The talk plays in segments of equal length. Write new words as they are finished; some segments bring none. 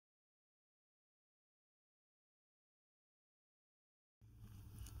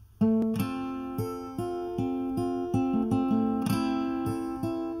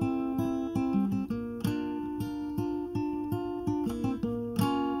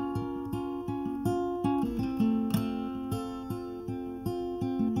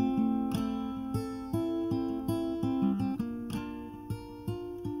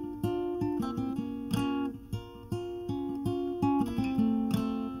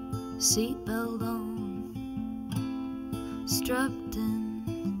Seatbelt on, strapped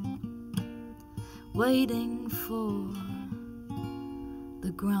in, waiting for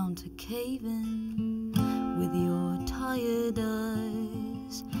the ground to cave in. With your tired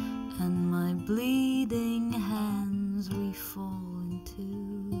eyes and my bleeding hands, we fall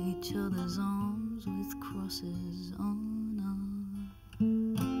into each other's arms with crosses on our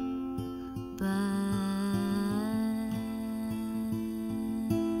backs.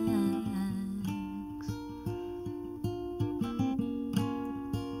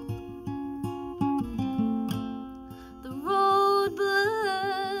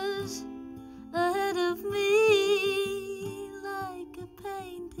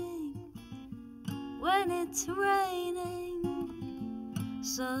 When it's raining,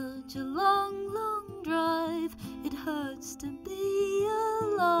 such a long, long drive, it hurts to be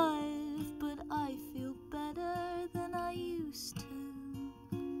alive, but I feel better than I used to.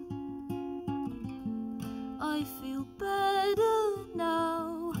 I feel better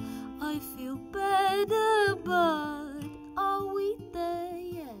now, I feel better, but are we there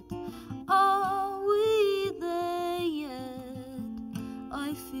yet? Are we there yet?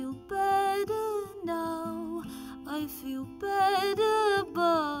 I feel better now, I feel better,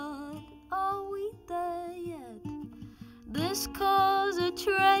 but are we there yet? This car's a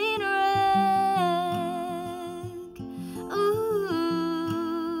train wreck. Ooh.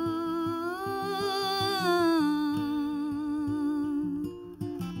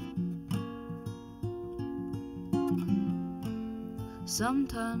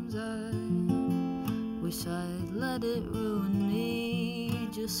 Sometimes I wish I'd let it ruin me,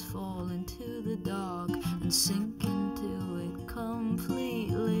 just fall into the dark and sink into it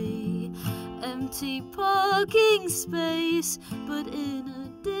completely. Empty parking space, but in a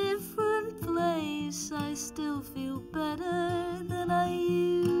different place. I still feel better than I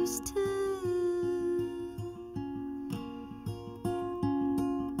used to.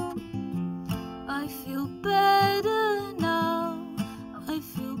 I feel better now, I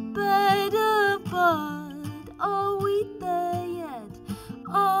feel better, but are we there yet?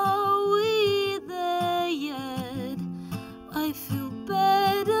 Are we there yet? I feel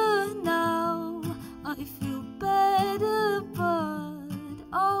better now, I feel better, but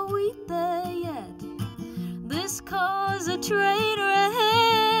are we there yet? This car's a train wreck.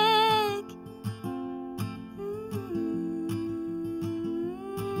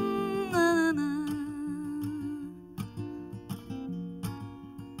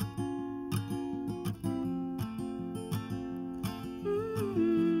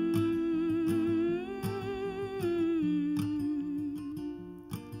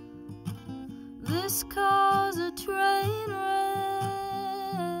 This car's a train wreck.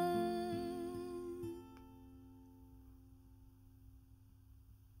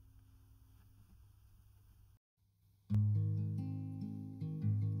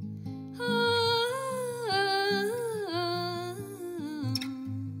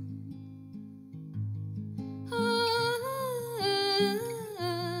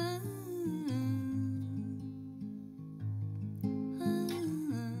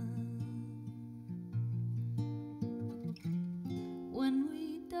 When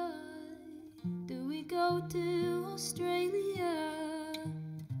we die, do we go to Australia?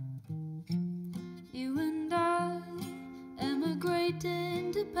 You and I emigrate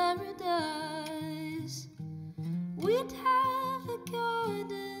into paradise. We'd have a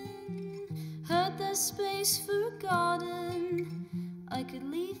garden, heard there's space for a garden. I could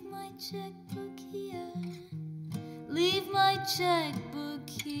leave my checkbook here, leave my checkbook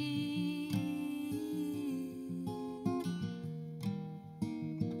here.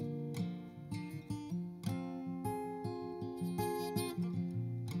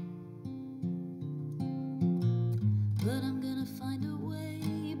 But I'm gonna find a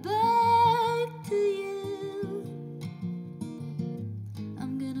way back to you.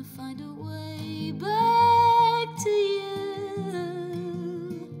 I'm gonna find a way back to you.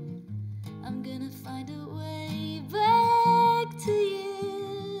 I'm gonna find a way back to you.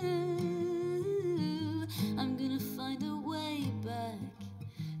 I'm gonna find a way back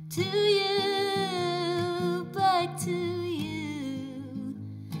to you, back to you.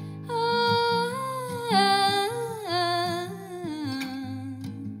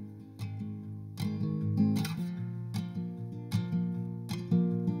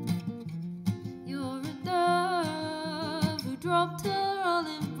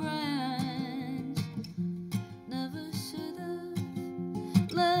 olive branch. Never should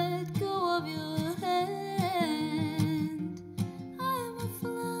have let go of your hand. I'm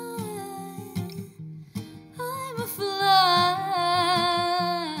a fly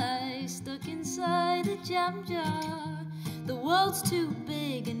stuck inside a jam jar. The world's too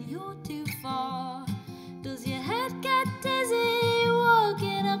big and you're too far. Does your head get dizzy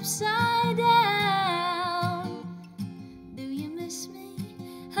walking upside down? Do you miss me?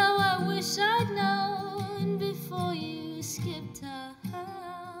 How I wish I'd known before you skipped town.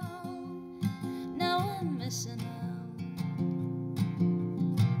 Now I'm missing out,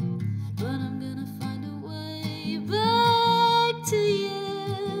 but I'm gonna find a way back to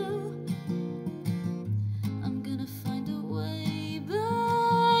you. I'm gonna find a way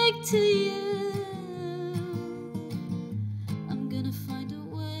back to you. I'm gonna find a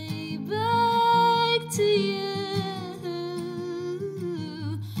way back to you.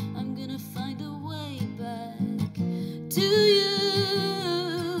 I'm gonna find a way back to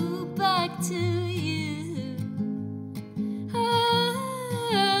you, back to you.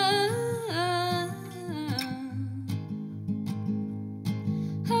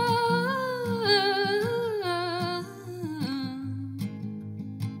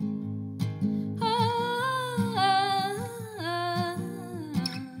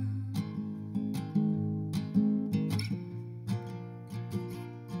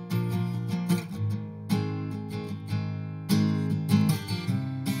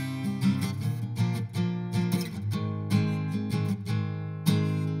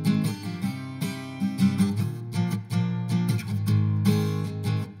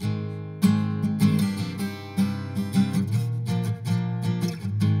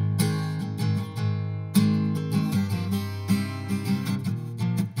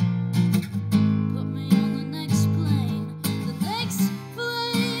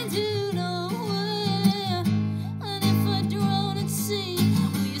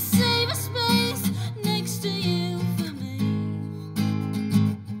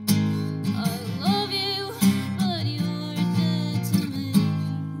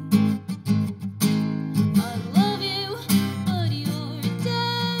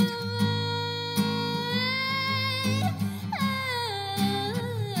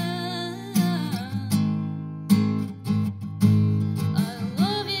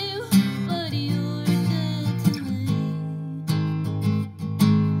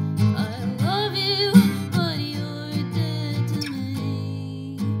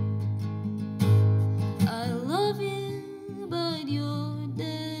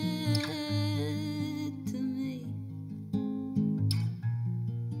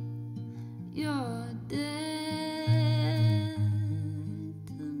 You're dead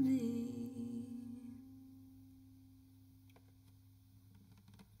to me.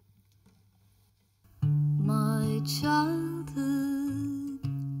 My childhood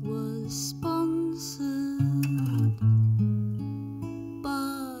was sponsored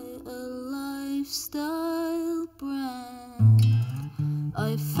by a lifestyle brand.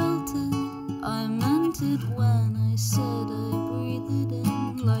 I felt it, I meant it when I said I breathed it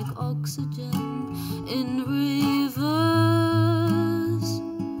in like oxygen in reverse.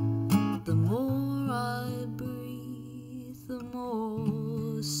 The more I breathe, the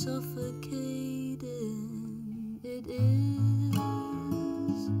more suffocating it is.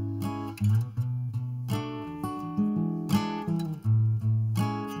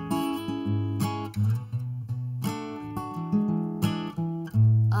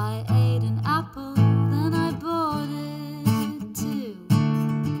 I ate an apple, then I bought it too.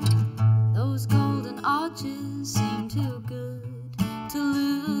 Those golden arches seem too good to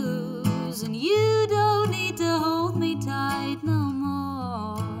lose, and you don't need to hold me tight no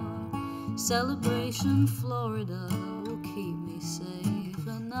more. Celebration Florida will keep me safe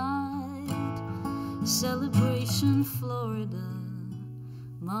at night. Celebration Florida,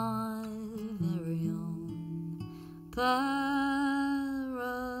 my very own parasite.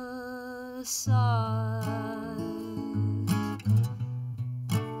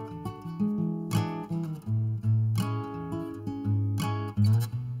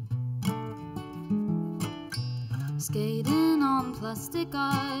 Skating on plastic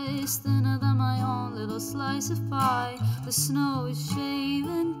ice, thinner than my own little slice of pie. The snow is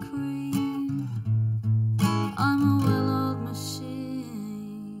shaving cream. I'm a well-oiled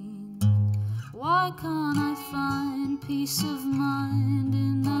machine. Why can't I find peace of mind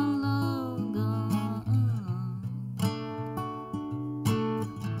in a logo?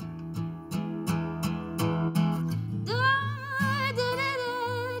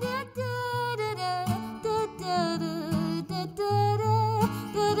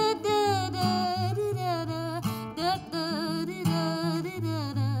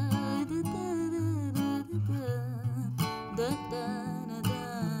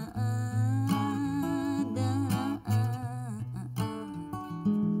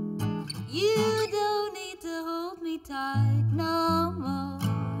 You don't need to hold me tight no more.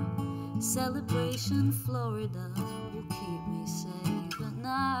 Celebration Florida will keep me safe at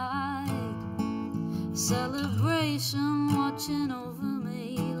night. Celebration watching over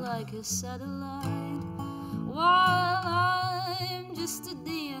me like a satellite, while I'm just a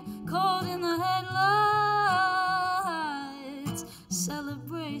deer caught in the headlights.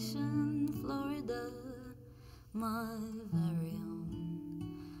 Celebration Florida, my very own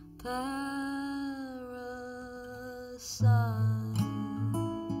parasite.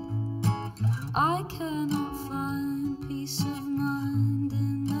 I cannot find peace of mind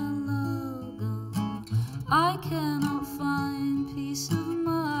in the logo. I cannot find peace of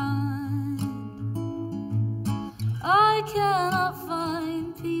mind. I cannot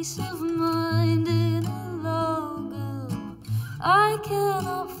find peace of mind in a logo. I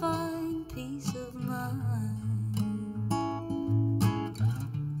cannot find peace of mind.